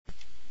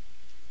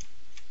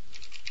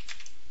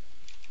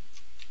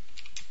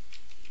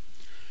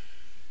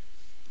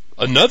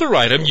Another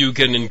item you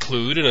can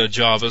include in a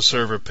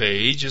JavaServer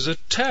page is a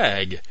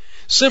tag.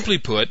 Simply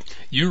put,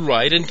 you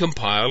write and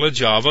compile a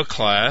Java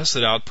class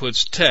that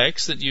outputs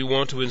text that you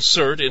want to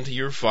insert into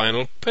your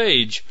final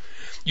page.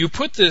 You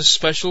put this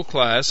special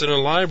class in a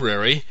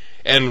library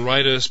and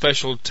write a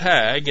special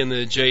tag in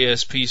the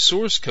JSP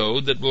source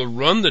code that will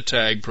run the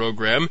tag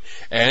program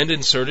and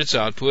insert its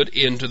output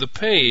into the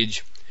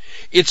page.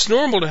 It's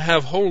normal to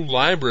have whole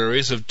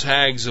libraries of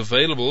tags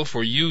available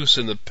for use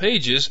in the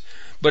pages,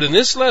 but in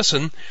this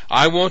lesson,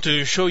 I want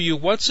to show you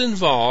what's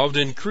involved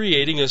in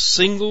creating a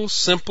single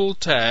simple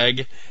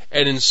tag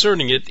and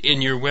inserting it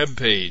in your web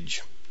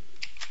page.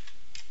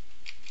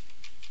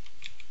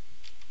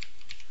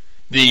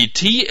 The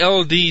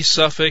TLD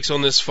suffix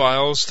on this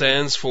file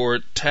stands for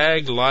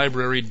Tag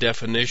Library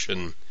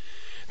Definition.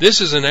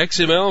 This is an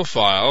XML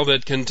file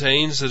that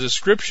contains the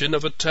description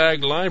of a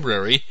tag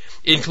library,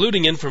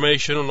 including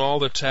information on all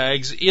the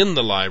tags in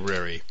the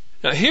library.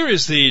 Now here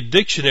is the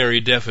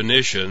dictionary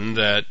definition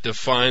that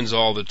defines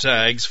all the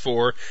tags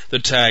for the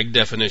tag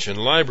definition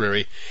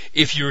library.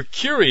 If you're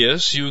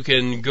curious, you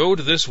can go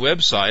to this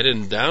website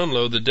and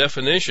download the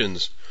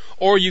definitions.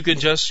 Or you can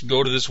just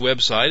go to this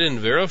website and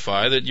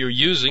verify that you're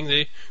using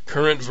the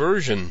current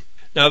version.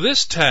 Now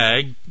this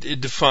tag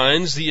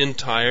defines the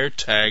entire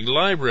tag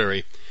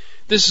library.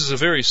 This is a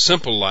very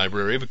simple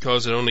library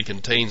because it only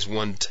contains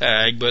one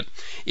tag, but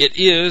it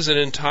is an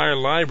entire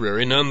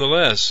library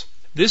nonetheless.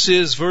 This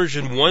is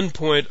version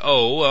 1.0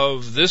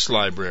 of this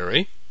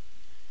library,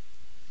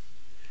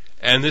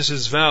 and this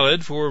is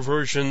valid for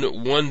version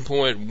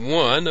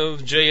 1.1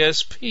 of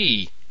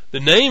JSP. The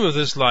name of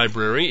this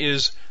library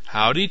is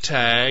Howdy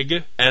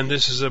Tag, and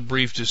this is a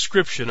brief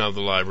description of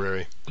the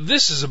library.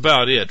 This is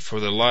about it for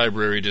the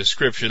library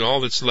description. All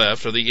that's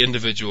left are the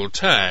individual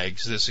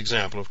tags. This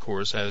example, of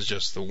course, has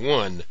just the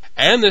one.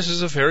 And this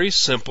is a very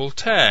simple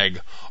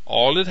tag.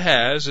 All it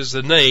has is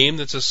the name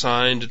that's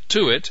assigned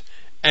to it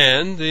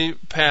and the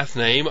path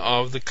name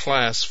of the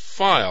class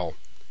file.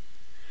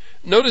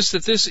 Notice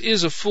that this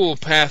is a full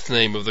path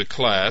name of the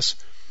class.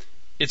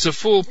 It's a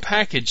full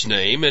package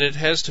name, and it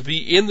has to be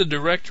in the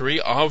directory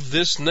of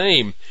this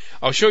name.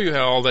 I'll show you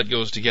how all that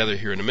goes together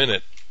here in a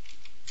minute.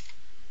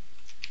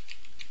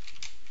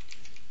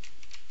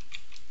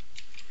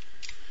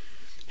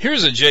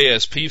 Here's a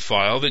JSP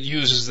file that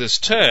uses this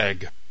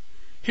tag.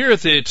 Here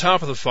at the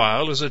top of the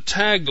file is a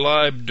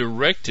taglib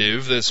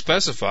directive that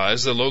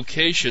specifies the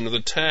location of the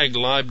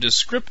taglib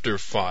descriptor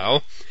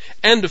file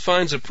and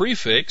defines a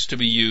prefix to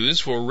be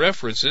used for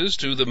references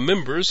to the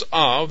members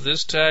of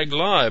this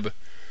taglib.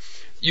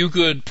 You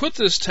could put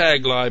this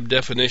taglib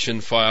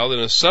definition file in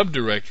a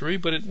subdirectory,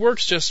 but it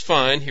works just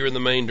fine here in the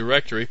main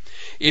directory.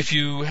 If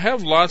you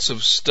have lots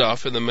of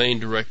stuff in the main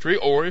directory,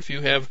 or if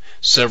you have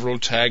several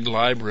tag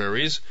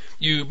libraries,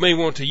 you may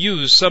want to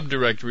use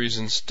subdirectories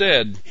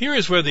instead. Here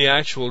is where the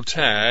actual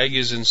tag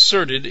is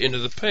inserted into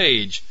the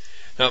page.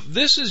 Now,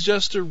 this is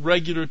just a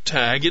regular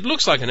tag. It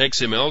looks like an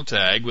XML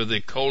tag with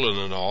a colon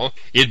and all.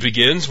 It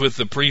begins with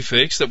the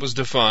prefix that was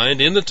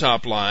defined in the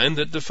top line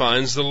that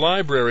defines the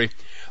library.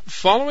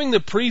 Following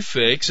the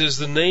prefix is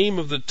the name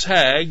of the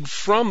tag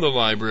from the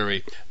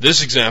library.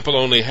 This example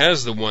only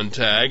has the one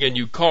tag, and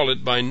you call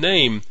it by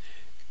name.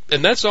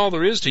 And that's all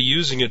there is to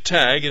using a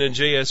tag in a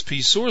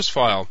JSP source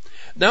file.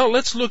 Now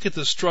let's look at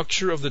the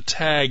structure of the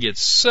tag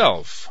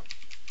itself.